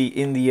literally see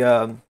in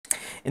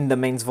the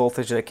mains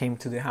voltage that came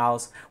to the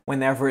house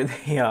whenever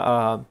they,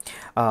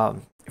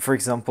 for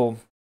example,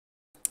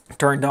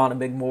 turned on a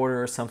big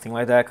motor or something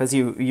like that, because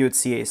you'd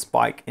see a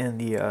spike in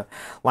the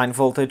line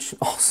voltage.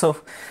 Also,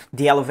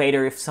 the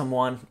elevator, if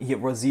someone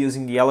was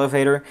using the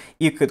elevator,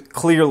 you could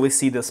clearly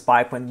see the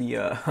spike when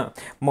the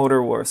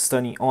motor was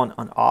turning on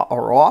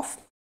or off.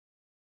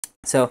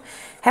 So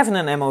having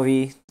an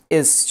MOV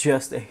is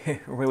just a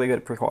really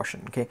good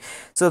precaution. Okay,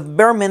 so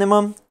bare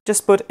minimum,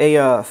 just put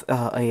a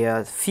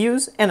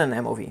fuse and an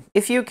MOV.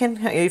 If you can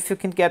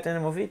get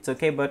an MOV, it's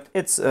okay, but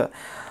it's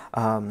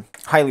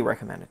highly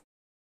recommended.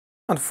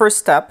 Now, the first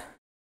step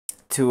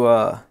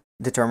to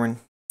determine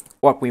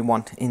what we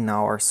want in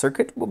our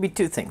circuit will be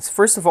two things.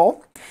 First of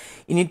all,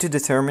 you need to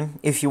determine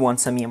if you want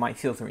some EMI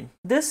filtering.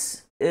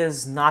 This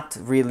is not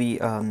really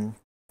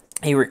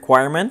a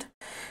requirement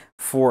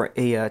for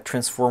a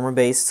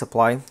transformer-based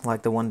supply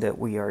like the one that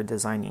we are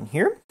designing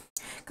here,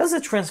 because the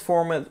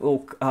transformer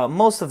will,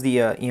 most of the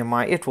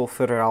EMI, it will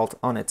filter out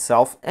on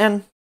itself,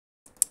 and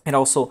it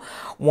also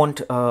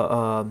won't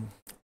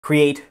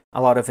create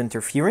a lot of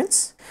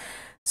interference.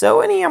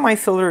 So an EMI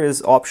filter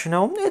is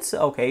optional. It's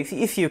okay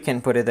if you can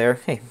put it there,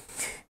 hey,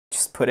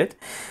 just put it.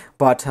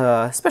 But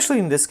especially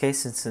in this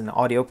case, it's an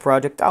audio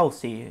project, I'll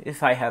see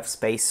if I have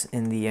space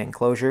in the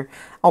enclosure,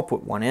 I'll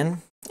put one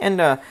in.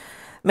 And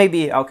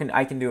maybe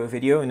I can do a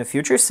video in the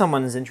future. If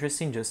someone is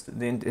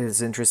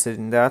interested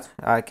in that,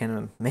 I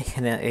can make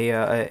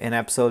an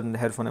episode in the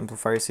headphone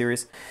amplifier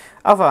series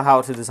of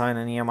how to design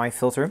an EMI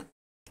filter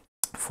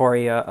for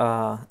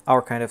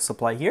our kind of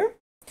supply here.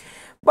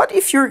 But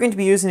if you're going to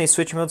be using a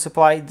switch mode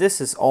supply,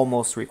 this is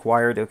almost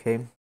required,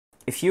 okay?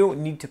 If you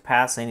need to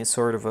pass any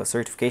sort of a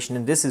certification,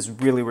 then this is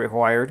really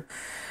required.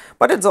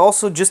 But it's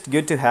also just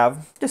good to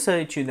have, just so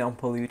that you don't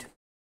pollute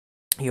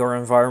your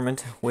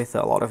environment with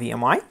a lot of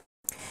EMI.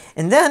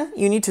 And then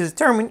you need to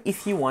determine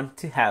if you want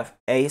to have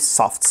a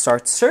soft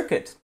start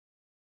circuit.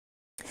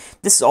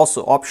 This is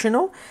also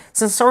optional.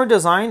 Since our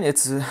design,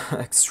 it's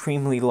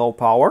extremely low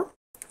power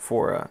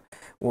for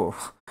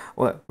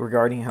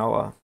regarding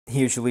how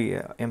usually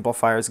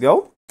amplifiers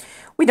go.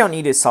 We don't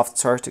need a soft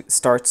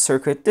start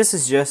circuit. This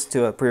is just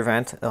to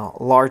prevent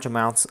large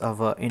amounts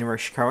of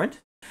inrush current.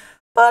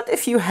 But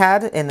if you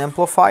had an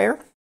amplifier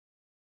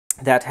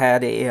that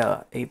had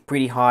a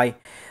pretty high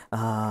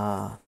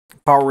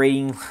power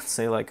rating, let's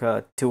say like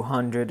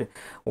 200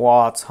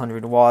 watts,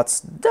 100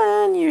 watts,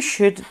 then you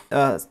should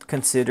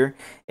consider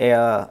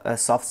a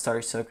soft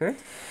start circuit.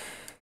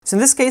 So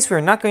in this case,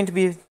 we're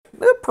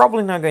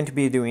probably not going to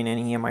be doing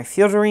any EMI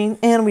filtering,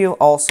 and we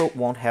also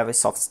won't have a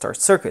soft start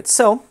circuit.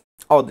 So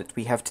all that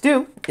we have to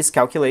do is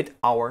calculate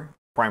our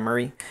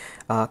primary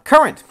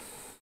current.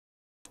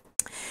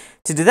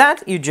 To do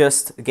that, you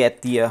just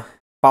get the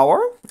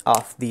power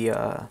of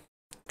the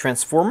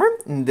transformer.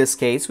 In this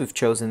case, we've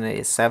chosen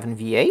a 7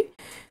 VA.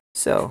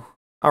 So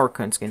our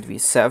current is going to be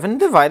 7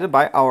 divided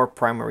by our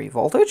primary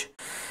voltage.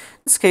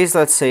 In this case,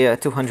 let's say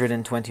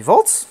 220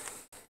 volts.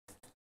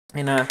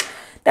 And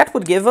that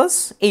would give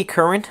us a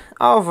current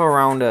of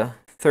around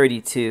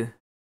 32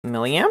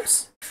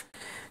 milliamps.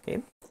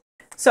 Okay.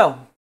 So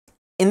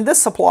in the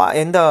supply,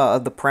 in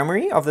the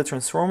primary of the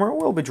transformer,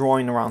 we'll be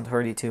drawing around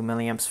 32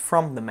 milliamps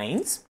from the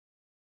mains.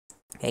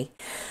 Okay.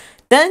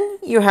 Then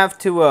you have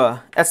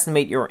to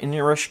estimate your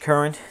inrush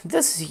current.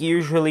 This is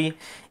usually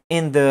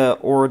in the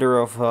order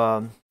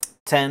of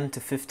 10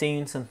 to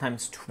 15,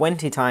 sometimes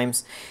 20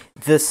 times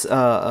this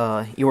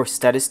your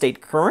steady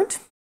state current.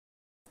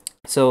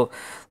 So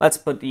let's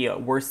put the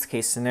worst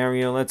case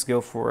scenario. Let's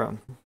go for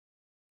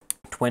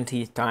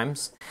 20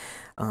 times.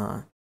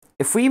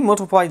 If we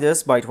multiply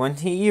this by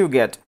 20, you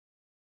get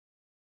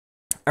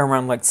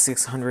around like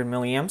 600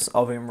 milliamps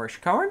of inrush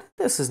current.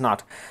 This is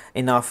not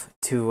enough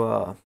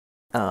to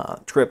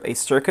trip a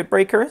circuit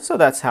breaker, so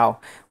that's why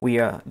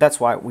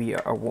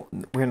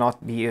we're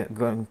not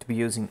going to be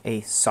using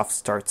a soft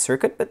start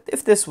circuit. But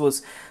if this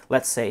was,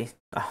 let's say,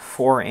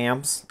 4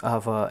 amps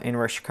of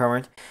inrush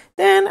current,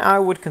 then I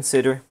would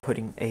consider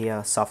putting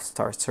a soft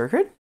start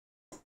circuit.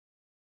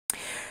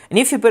 And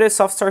if you put a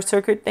soft start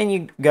circuit, then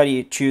you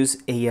gotta choose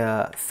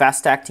a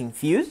fast acting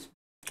fuse,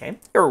 okay,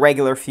 or a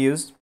regular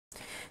fuse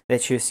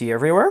that you see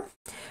everywhere.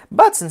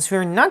 But since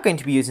we're not going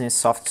to be using a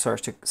soft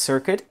start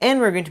circuit and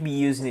we're going to be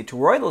using a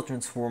toroidal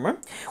transformer,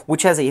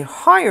 which has a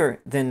higher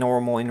than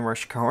normal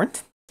inrush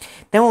current,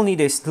 then we'll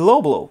need a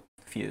slow blow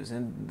fuse.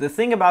 And the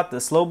thing about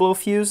the slow blow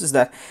fuse is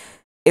that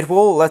it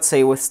will, let's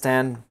say,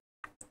 withstand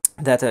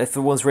that if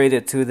it was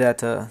rated to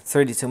that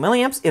 32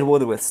 milliamps, it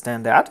would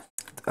withstand that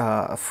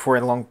for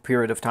a long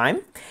period of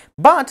time.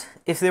 But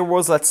if there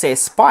was, let's say, a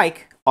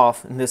spike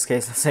of, in this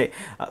case, let's say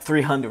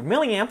 300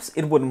 milliamps,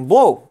 it wouldn't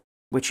blow,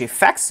 which a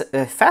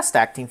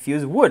fast-acting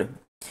fuse would.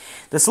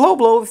 The slow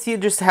blow, if you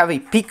just have a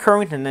peak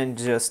current and then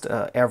just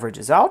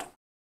averages out,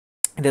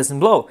 it doesn't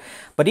blow.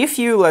 But if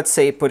you, let's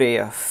say, put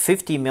a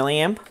 50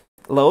 milliamp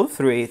load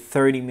through a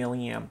 30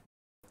 milliamp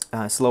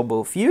slow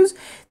blow fuse,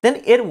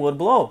 then it would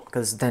blow,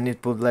 because then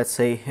it would, let's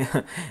say,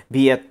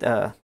 be at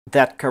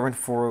that current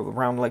for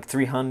around like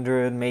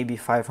 300, maybe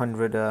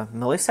 500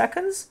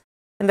 milliseconds,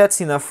 and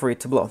that's enough for it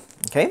to blow,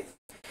 okay?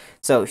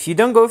 So if you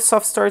don't go with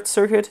soft start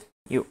circuit,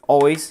 you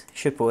always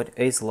should put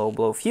a slow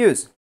blow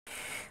fuse.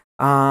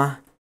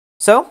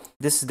 So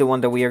this is the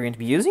one that we are going to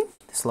be using,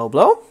 the slow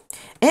blow.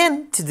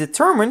 And to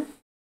determine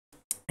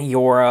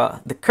your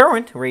the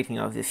current rating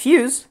of the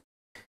fuse,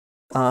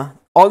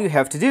 all you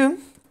have to do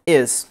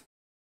is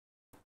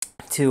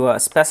to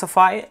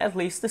specify, at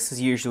least this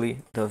is usually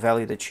the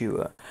value that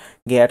you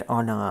get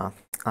on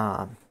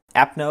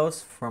app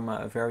notes from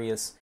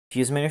various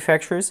fuse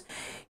manufacturers.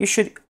 You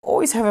should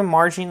always have a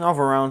margin of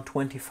around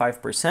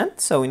 25%.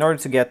 So in order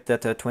to get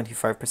that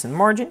 25%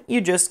 margin,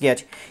 you just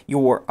get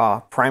your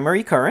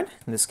primary current,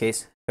 in this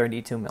case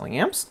 32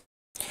 milliamps,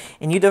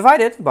 and you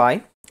divide it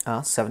by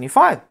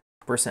 75%.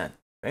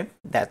 Okay?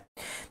 That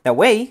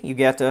way you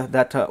get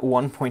that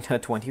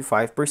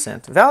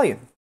 1.25% value.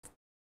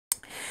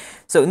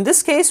 So in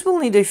this case, we'll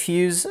need a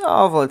fuse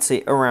of, let's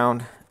say,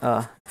 around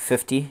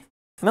 50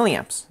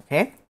 milliamps.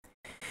 Okay.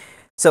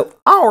 So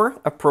our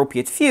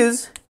appropriate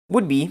fuse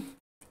would be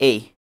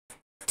a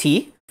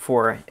T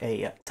for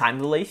a time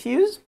delay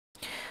fuse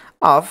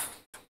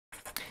of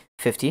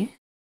 50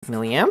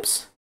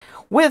 milliamps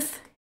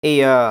with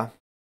a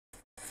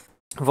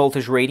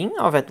voltage rating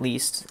of at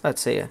least,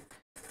 let's say,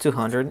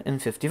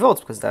 250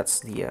 volts, because that's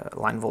the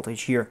line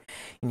voltage here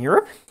in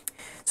Europe.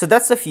 So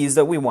that's the fuse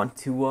that we want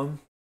to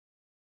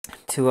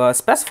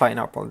specify in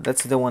our product.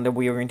 That's the one that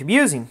we are going to be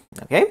using.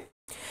 Okay,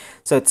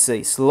 so it's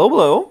a slow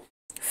blow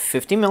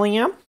 50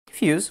 milliamp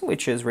fuse,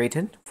 which is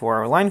rated for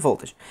our line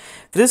voltage.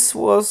 If this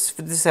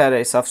had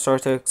a soft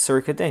start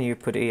circuit, and you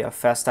put a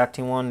fast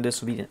acting one,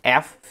 this would be an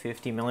F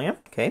 50 milliamp.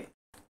 Okay,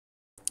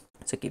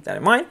 so keep that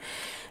in mind.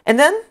 And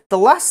then the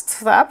last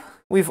step,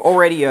 we've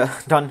already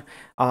done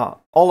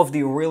all of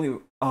the really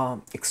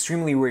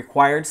extremely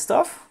required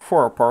stuff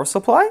for our power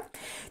supply.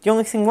 The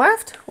only thing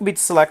left will be to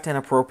select an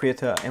appropriate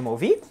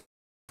MOV,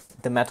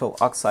 the metal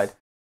oxide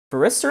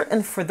resistor,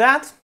 and for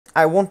that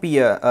I won't be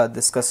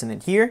discussing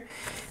it here.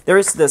 There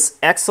is this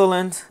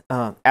excellent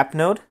app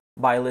node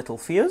by Little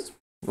Fuse,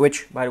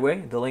 which, by the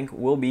way, the link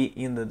will be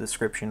in the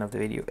description of the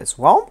video as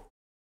well.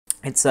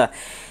 It's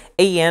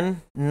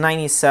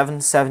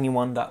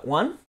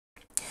AN9771.1,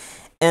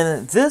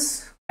 and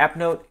this app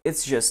node,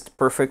 it's just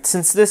perfect,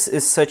 since this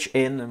is such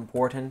an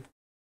important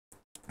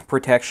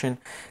protection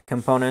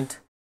component.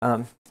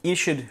 You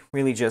should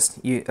really just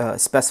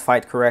specify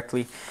it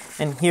correctly,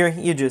 and here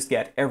you just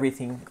get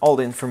everything, all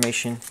the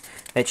information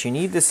that you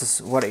need. This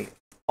is what I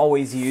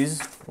always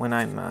use when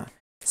I'm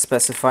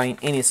specifying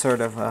any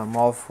sort of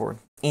model for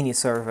any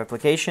sort of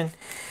application.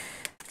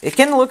 It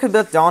can look a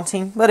bit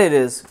daunting, but it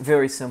is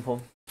very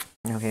simple.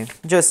 Okay,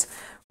 just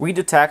read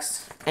the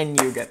text and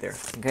you get there.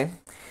 Okay,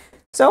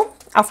 so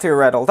after you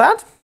read all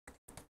that,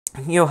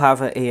 you'll have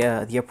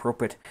the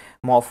appropriate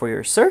model for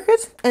your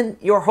circuit, and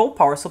your whole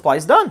power supply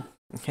is done.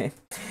 Okay,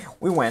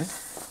 we went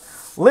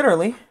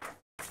literally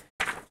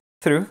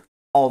through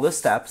all the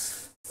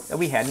steps that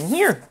we had in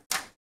here.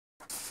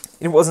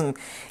 It wasn't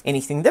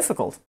anything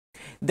difficult.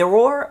 There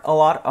were a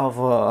lot of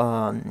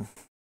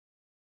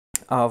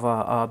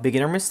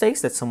beginner mistakes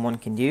that someone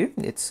can do.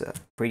 It's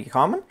pretty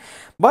common.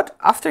 But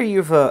after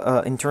you've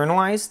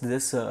internalized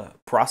this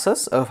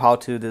process of how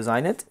to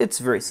design it, it's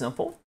very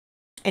simple,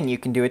 and you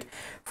can do it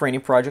for any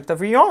project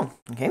of your own.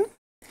 Okay.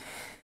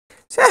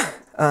 So yeah,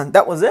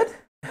 that was it.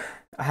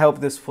 I hope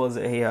this was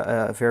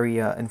a very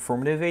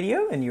informative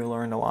video and you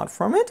learned a lot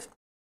from it.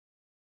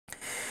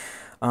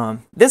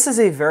 This is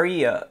a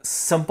very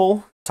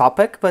simple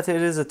topic, but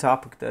it is a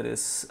topic that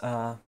is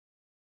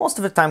most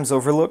of the times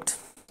overlooked,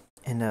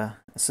 and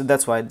so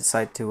that's why I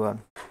decided to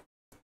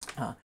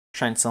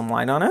shine some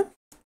light on it.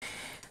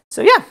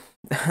 So yeah,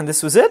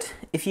 this was it.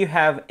 If you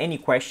have any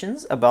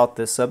questions about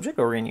this subject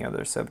or any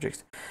other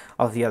subjects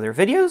of the other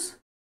videos,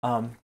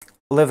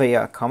 leave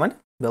a comment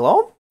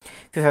below.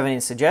 If you have any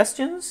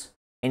suggestions,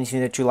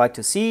 anything that you'd like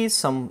to see,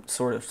 some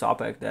sort of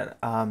topic that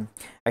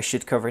I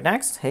should cover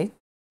next, hey,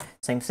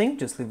 same thing,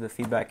 just leave the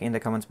feedback in the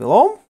comments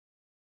below.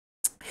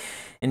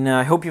 And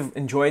I hope you've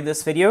enjoyed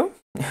this video.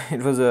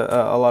 It was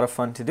a lot of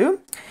fun to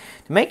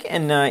make,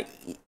 and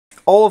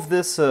all of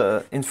this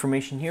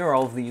information here,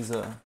 all of these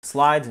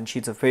slides and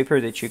sheets of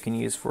paper that you can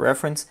use for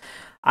reference,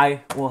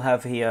 I will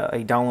have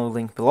a download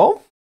link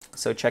below,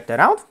 so check that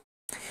out.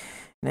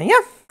 And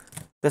yeah,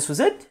 this was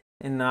it,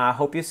 and I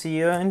hope you see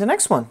you in the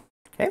next one.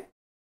 Okay,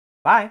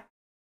 bye.